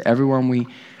spread it to everyone we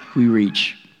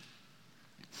reach.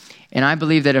 And I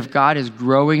believe that if God is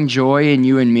growing joy in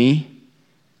you and me,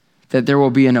 that there will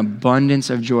be an abundance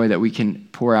of joy that we can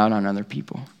pour out on other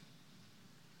people.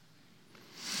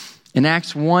 In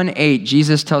Acts 1:8,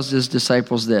 Jesus tells his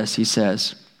disciples this. He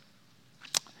says,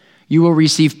 "You will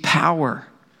receive power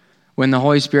when the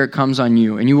Holy Spirit comes on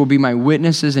you, and you will be my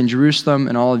witnesses in Jerusalem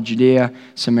and all of Judea,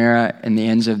 Samaria, and the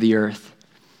ends of the earth."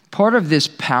 Part of this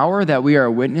power that we are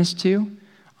a witness to,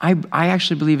 I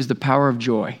actually believe is the power of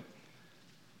joy.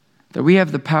 That we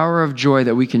have the power of joy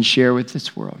that we can share with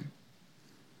this world.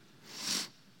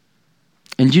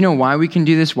 And do you know why we can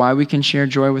do this? Why we can share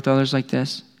joy with others like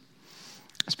this?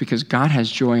 It's because God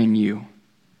has joy in you.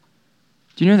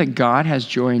 Do you know that God has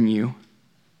joy in you?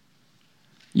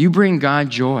 You bring God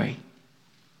joy.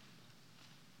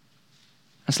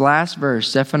 This last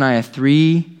verse, Zephaniah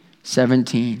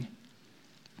 3:17.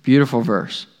 Beautiful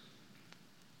verse.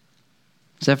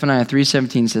 Zephaniah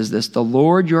 3:17 says this, "The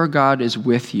Lord your God is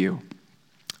with you,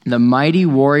 the mighty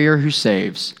warrior who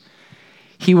saves.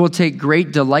 He will take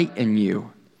great delight in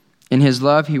you. In his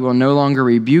love he will no longer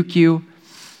rebuke you,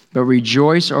 but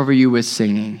rejoice over you with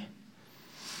singing."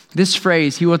 This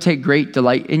phrase, "he will take great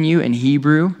delight in you," in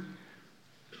Hebrew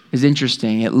is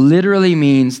interesting. It literally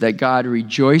means that God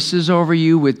rejoices over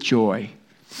you with joy.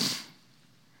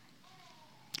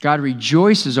 God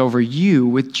rejoices over you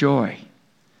with joy.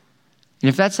 And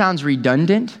if that sounds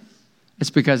redundant, it's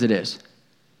because it is.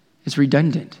 It's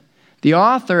redundant. The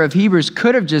author of Hebrews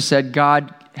could have just said,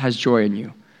 God has joy in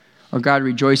you, or God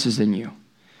rejoices in you.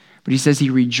 But he says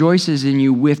he rejoices in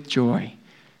you with joy.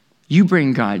 You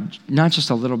bring God not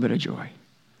just a little bit of joy.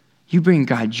 You bring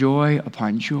God joy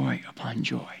upon joy upon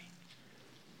joy.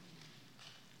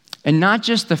 And not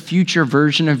just the future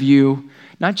version of you,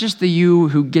 not just the you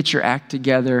who gets your act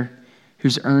together,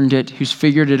 who's earned it, who's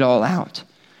figured it all out,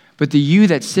 but the you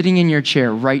that's sitting in your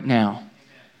chair right now,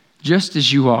 just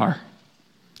as you are,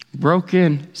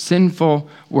 broken, sinful,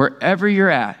 wherever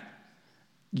you're at,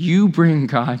 you bring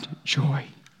God joy.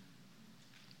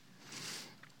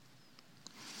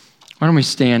 Why don't we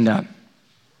stand up?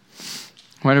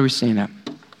 Why do we stand up?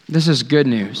 This is good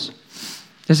news.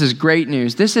 This is great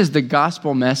news. This is the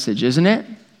gospel message, isn't it?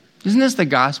 Isn't this the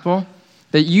gospel?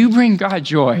 That you bring God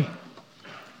joy.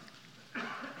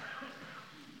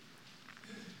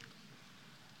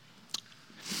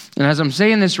 And as I'm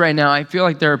saying this right now, I feel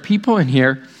like there are people in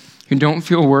here who don't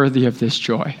feel worthy of this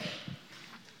joy.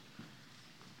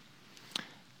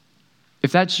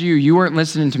 If that's you, you weren't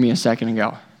listening to me a second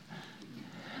ago.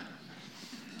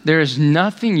 There is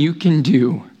nothing you can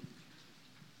do,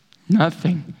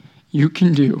 nothing you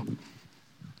can do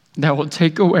that will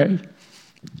take away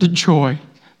the joy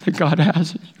that God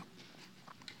has in you.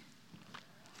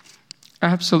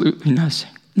 Absolutely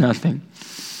nothing.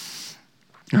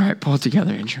 All right, pull it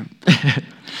together, Andrew.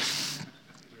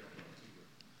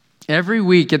 Every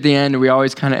week at the end, we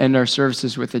always kind of end our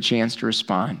services with a chance to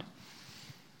respond.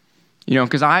 You know,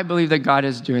 because I believe that God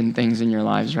is doing things in your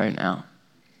lives right now.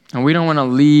 And we don't want to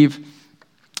leave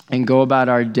and go about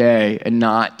our day and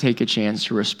not take a chance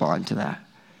to respond to that.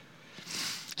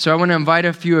 So I want to invite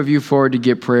a few of you forward to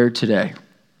get prayer today.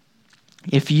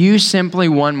 If you simply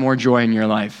want more joy in your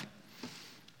life,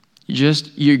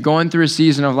 you're going through a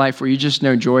season of life where you just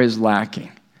know joy is lacking,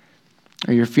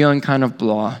 or you're feeling kind of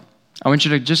blah, I want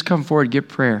you to just come forward, get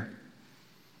prayer.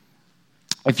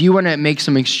 If you want to make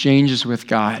some exchanges with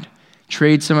God,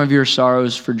 trade some of your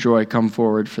sorrows for joy, come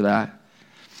forward for that.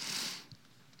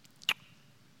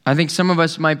 I think some of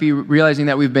us might be realizing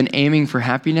that we've been aiming for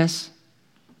happiness,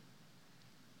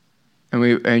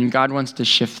 and God wants to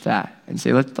shift that and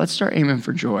say, let's start aiming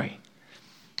for joy.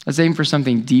 Let's aim for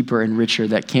something deeper and richer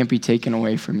that can't be taken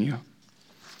away from you.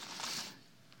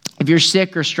 If you're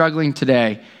sick or struggling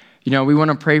today, we want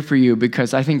to pray for you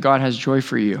because I think God has joy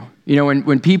for you.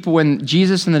 When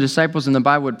Jesus and the disciples in the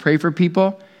Bible would pray for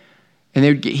people and they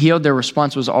would get healed, their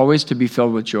response was always to be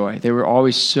filled with joy. They were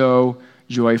always so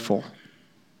joyful.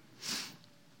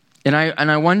 And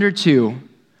I wonder too,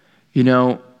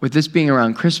 with this being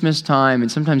around Christmas time,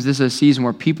 and sometimes this is a season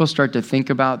where people start to think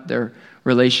about their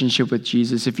relationship with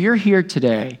Jesus. If you're here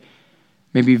today,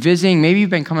 maybe visiting, maybe you've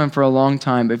been coming for a long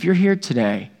time, but if you're here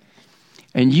today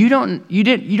and you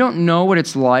don't know what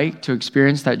it's like to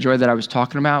experience that joy that I was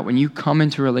talking about when you come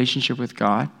into a relationship with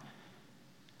God,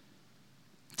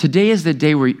 today is the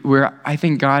day where I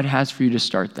think God has for you to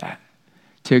start that,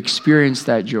 to experience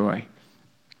that joy.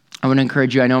 I want to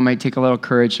encourage you. I know it might take a little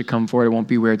courage to come forward. It won't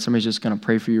be weird. Somebody's just going to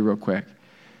pray for you real quick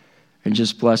and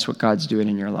just bless what God's doing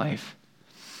in your life.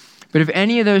 But if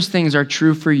any of those things are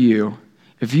true for you,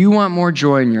 if you want more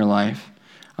joy in your life,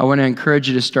 I want to encourage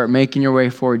you to start making your way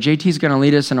forward. JT's going to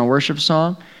lead us in a worship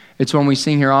song. It's one we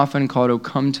sing here often called "Oh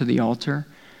Come to the Altar."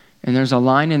 And there's a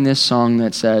line in this song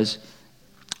that says,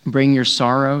 "Bring your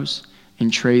sorrows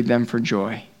and trade them for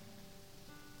joy."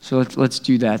 So let's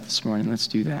do that this morning. Let's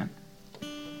do that. Go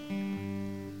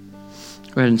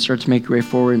ahead and start to make your way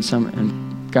forward.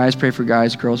 And guys pray for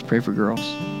guys, girls pray for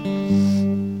girls.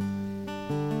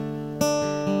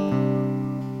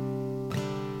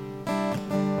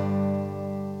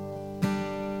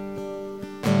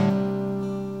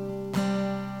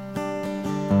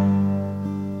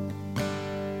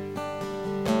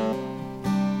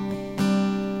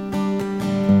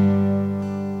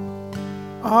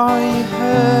 Are you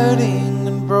hurting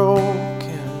and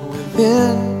broken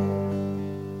within?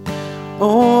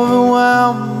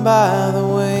 Overwhelmed by the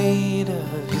weight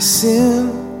of your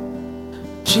sin?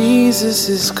 Jesus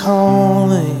is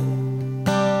calling.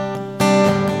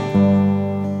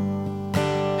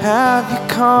 Have you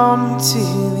come to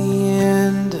the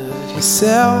end of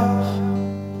yourself?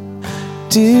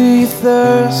 Do you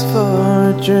thirst for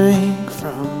a drink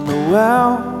from the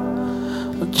well?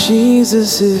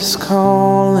 Jesus is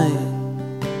calling.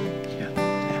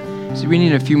 Yeah. So we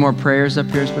need a few more prayers up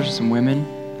here, especially some women.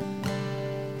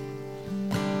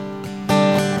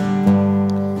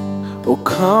 Oh,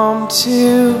 come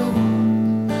to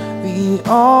the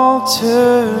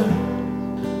altar.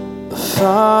 The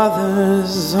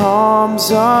Father's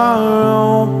arms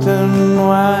are open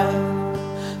wide.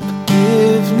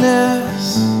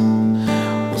 Forgiveness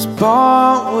was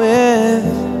bought with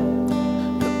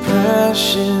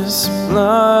precious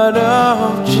blood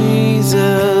of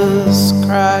Jesus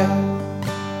Christ.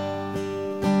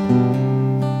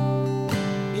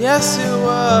 Yes, it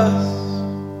was.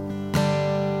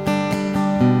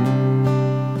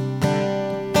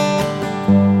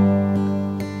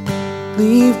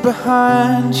 Leave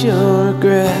behind your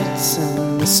regrets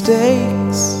and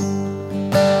mistakes.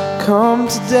 Come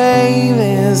today,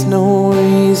 there's no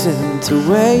reason to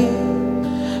wait,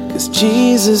 'cause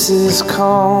Jesus is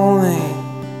calling.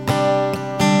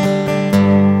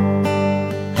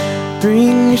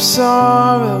 Bring your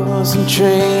sorrows and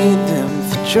trade them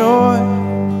for joy.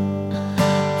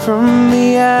 From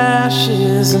the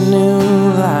ashes a new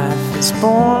life is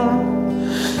born.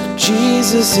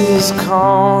 Jesus is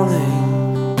calling.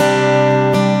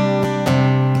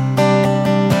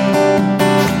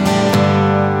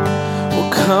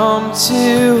 We'll come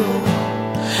to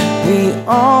the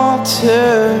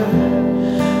altar.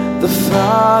 The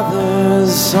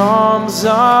Father's arms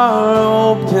are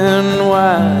open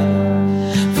wide.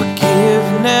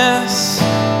 Forgiveness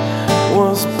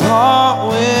was bought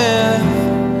with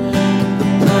the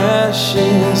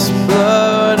precious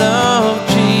blood of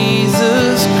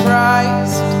Jesus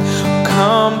Christ.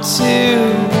 Come to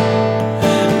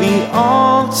the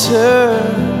altar.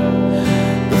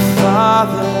 The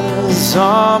Father's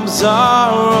arms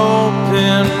are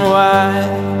open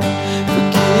wide.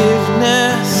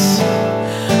 Forgiveness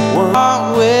was bought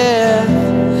with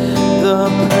the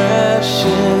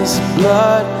precious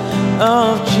blood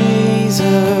of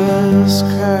Jesus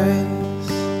Christ.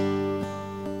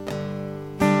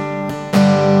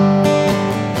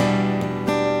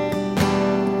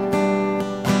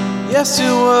 Yes,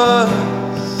 it was.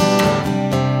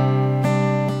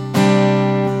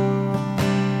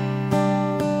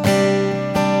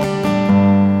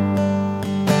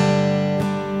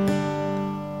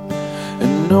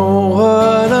 And oh,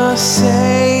 what a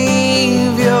Savior.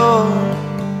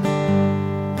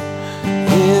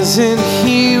 Isn't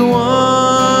He wonderful?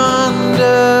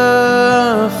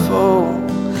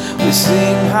 We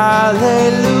sing hallelujah.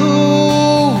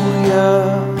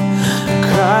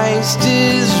 Christ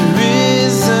is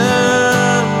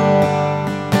risen.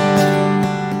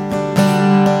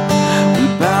 We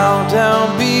bow down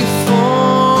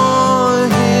before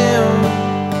Him,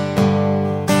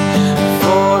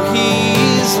 for He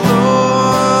is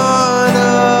Lord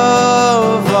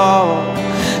of all,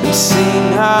 and sing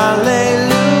hallelujah.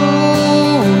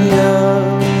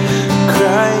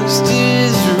 Christ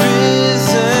is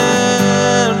risen.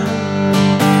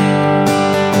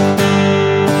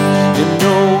 And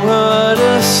oh, what a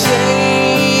Savior.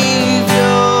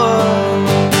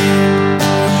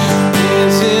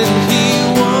 Isn't He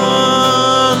wonderful?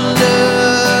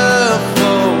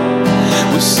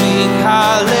 We sing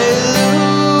hallelujah.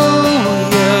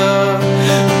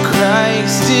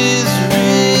 Christ is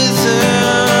risen.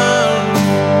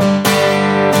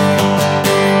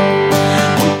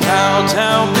 We bow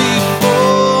down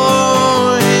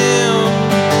before Him,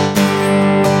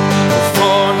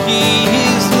 for He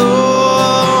is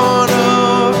Lord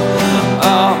of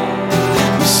all.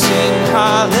 We sing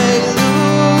hallelujah.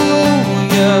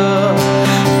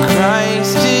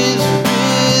 Christ is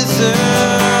risen.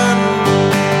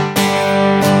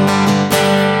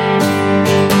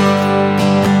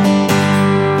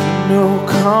 No,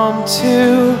 come to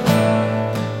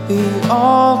the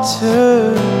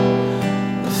altar.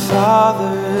 The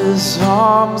Father's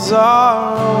arms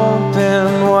are open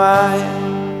wide.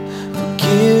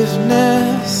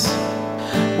 Forgiveness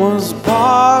was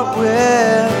bought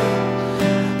with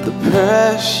the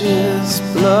precious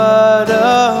blood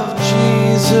of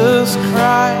Jesus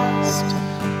Christ.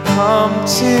 Come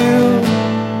to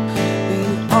the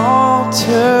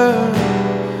altar.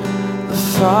 The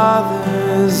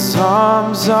Father's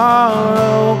arms are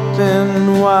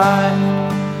open wide.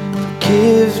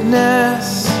 Forgiveness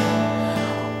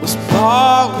was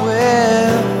bought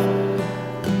with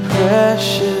the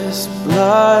precious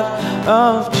blood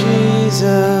of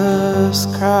Jesus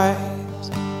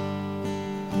Christ.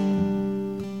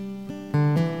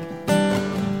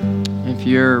 If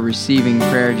you're receiving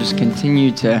prayer, just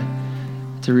continue to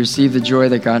receive the joy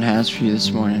that God has for you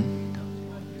this morning.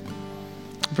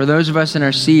 For those of us in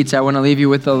our seats, I want to leave you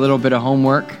with a little bit of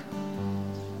homework.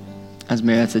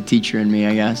 That's a teacher in me,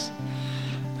 I guess.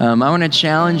 I want to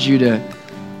challenge you to,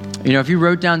 if you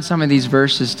wrote down some of these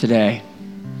verses today,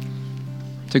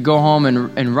 to go home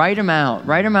and write them out.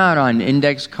 Write them out on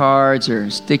index cards or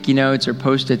sticky notes or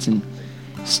Post-its and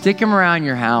stick them around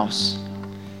your house.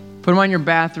 Put them on your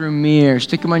bathroom mirror.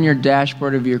 Stick them on your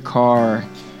dashboard of your car.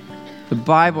 The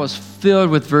Bible is filled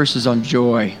with verses on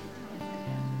joy.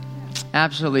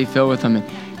 Absolutely filled with them.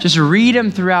 Just read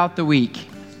them throughout the week.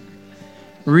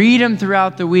 Read them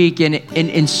throughout the week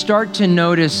and start to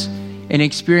notice and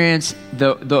experience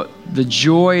the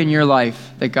joy in your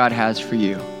life that God has for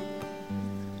you.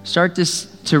 Start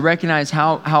to recognize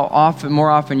how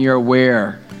more often you're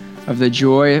aware of the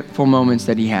joyful moments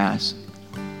that he has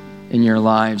in your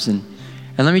lives. And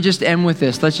let me just end with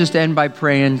this. Let's just end by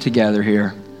praying together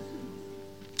here.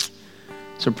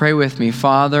 So pray with me.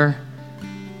 Father,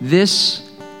 this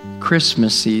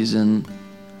Christmas season,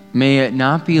 may it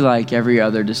not be like every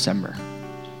other December,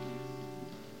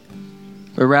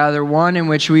 but rather one in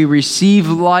which we receive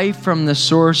life from the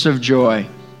source of joy.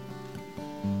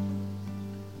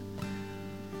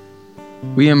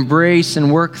 We embrace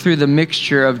and work through the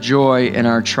mixture of joy in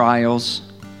our trials,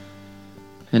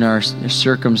 in our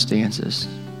circumstances.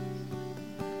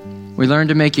 We learn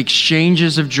to make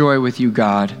exchanges of joy with you,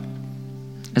 God.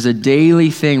 As a daily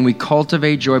thing, we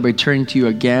cultivate joy by turning to you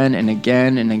again and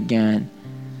again and again,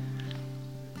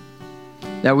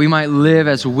 that we might live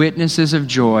as witnesses of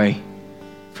joy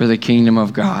for the kingdom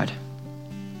of God.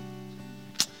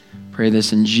 Pray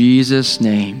this in Jesus'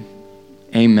 name.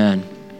 Amen.